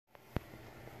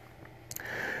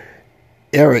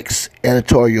Eric's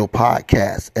Editorial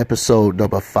Podcast, episode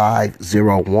number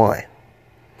 501.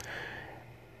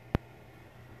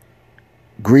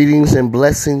 Greetings and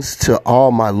blessings to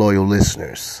all my loyal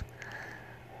listeners.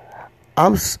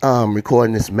 I'm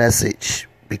recording this message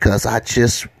because I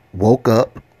just woke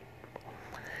up.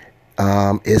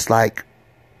 It's like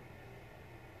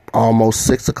almost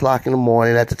 6 o'clock in the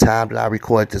morning at the time that I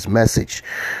recorded this message.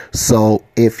 So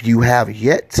if you have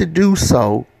yet to do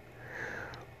so,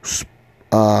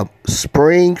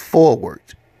 spring forward.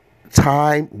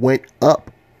 Time went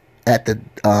up at the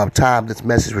time this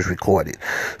message was recorded.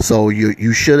 So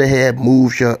you should have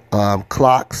moved your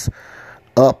clocks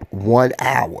up 1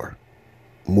 hour.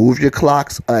 Move your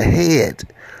clocks ahead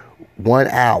 1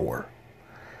 hour.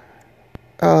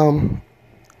 I'm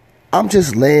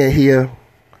just laying here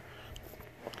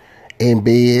in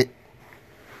bed,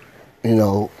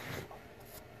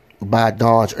 by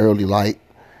dawn's early light.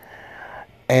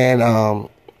 And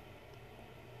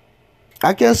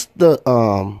I guess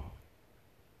the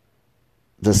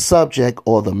subject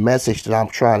or the message that I'm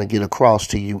trying to get across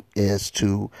to you is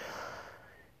to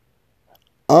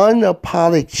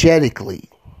unapologetically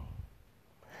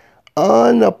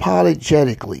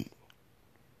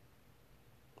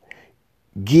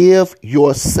give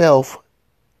yourself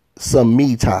some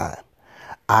me time.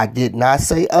 I did not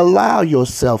say allow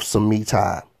yourself some me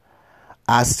time.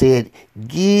 I said,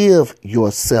 give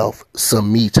yourself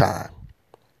some me time.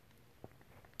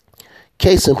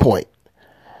 Case in point,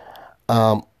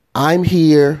 I'm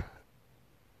here,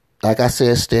 like I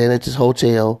said, staying at this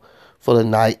hotel for the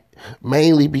night,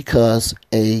 mainly because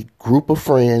a group of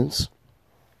friends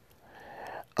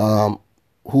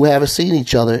who haven't seen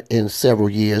each other in several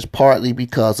years, partly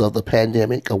because of the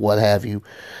pandemic or what have you,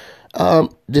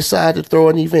 decided to throw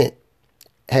an event.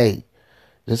 Hey,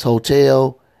 this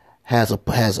hotel has a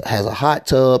hot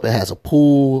tub, it has a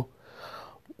pool.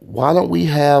 Why don't we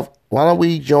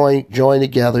join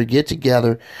together, get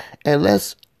together, and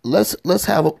let's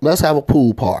have a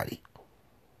pool party.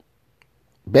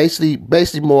 Basically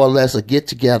more or less a get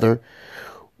together.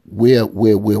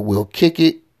 We'll kick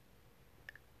it,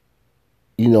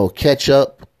 catch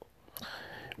up.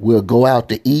 We'll go out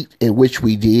to eat, in which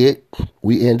we did.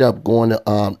 We end up going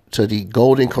to the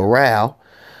Golden Corral.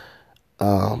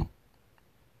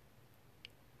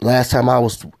 Last time I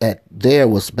was there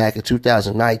was back in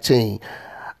 2019.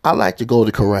 I like to go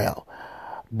to Corral,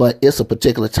 but it's a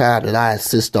particular time that I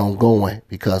insist on going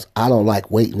because I don't like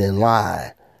waiting in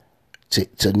line to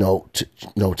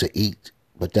eat.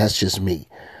 But that's just me.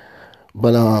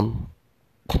 But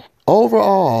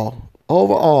overall,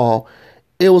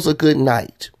 it was a good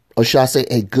night, or should I say,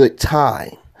 a good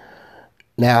time.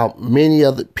 Now, many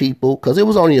other people, because it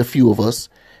was only a few of us,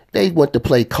 they went to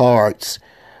play cards.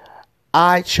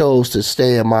 I chose to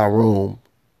stay in my room.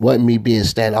 Wasn't me being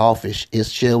standoffish. It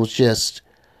was just,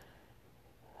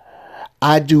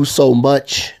 I do so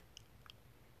much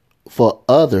for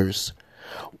others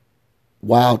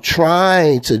while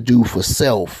trying to do for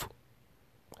self.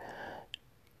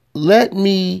 Let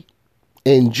me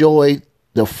enjoy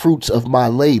the fruits of my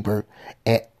labor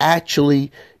and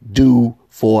actually do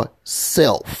for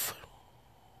self.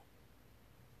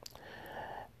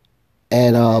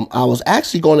 And I was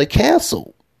actually going to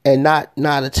cancel and not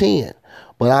attend.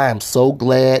 But I am so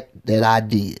glad that I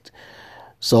did.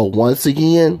 So once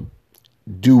again,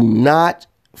 do not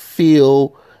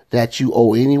feel that you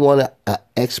owe anyone an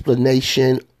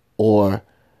explanation or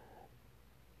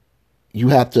you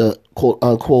have to, quote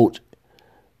unquote,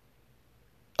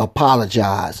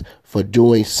 apologize for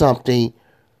doing something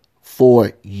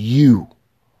for you.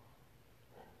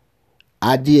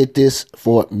 I did this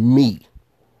for me.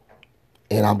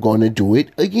 And I'm going to do it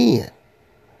again.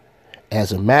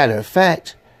 As a matter of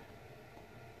fact,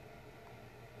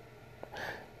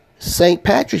 St.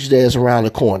 Patrick's Day is around the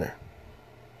corner.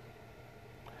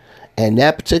 And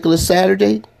that particular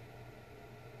Saturday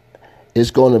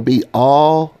is going to be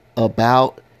all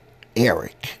about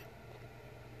Eric.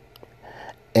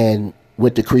 And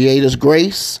with the Creator's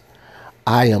grace,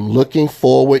 I am looking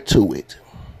forward to it.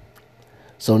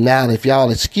 So now, if y'all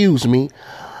excuse me,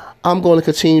 I'm going to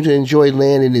continue to enjoy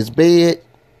laying in this bed.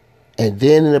 And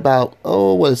then in about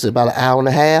an hour and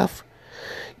a half,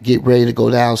 get ready to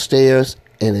go downstairs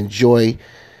and enjoy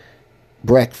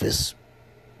breakfast.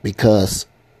 Because,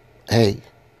 hey,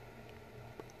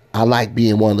 I like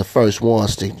being one of the first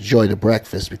ones to enjoy the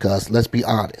breakfast. Because, let's be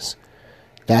honest,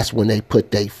 that's when they put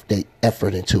their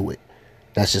effort into it.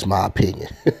 That's just my opinion.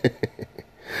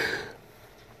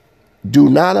 Do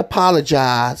not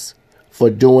apologize for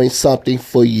doing something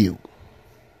for you.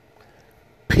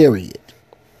 Period.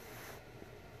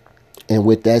 And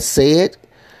with that said,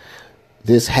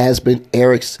 This has been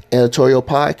Eric's Editorial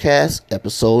Podcast,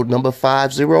 episode number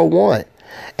 501.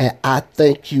 And I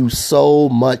thank you so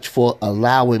much for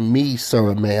allowing me,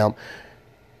 sir and ma'am,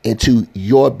 into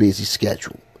your busy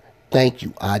schedule. Thank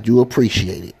you. I do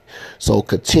appreciate it. So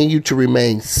continue to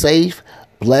remain safe,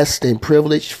 blessed, and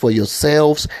privileged for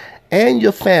yourselves and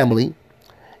your family.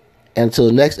 And until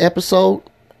the next episode,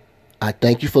 I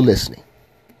thank you for listening.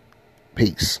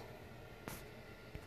 Peace.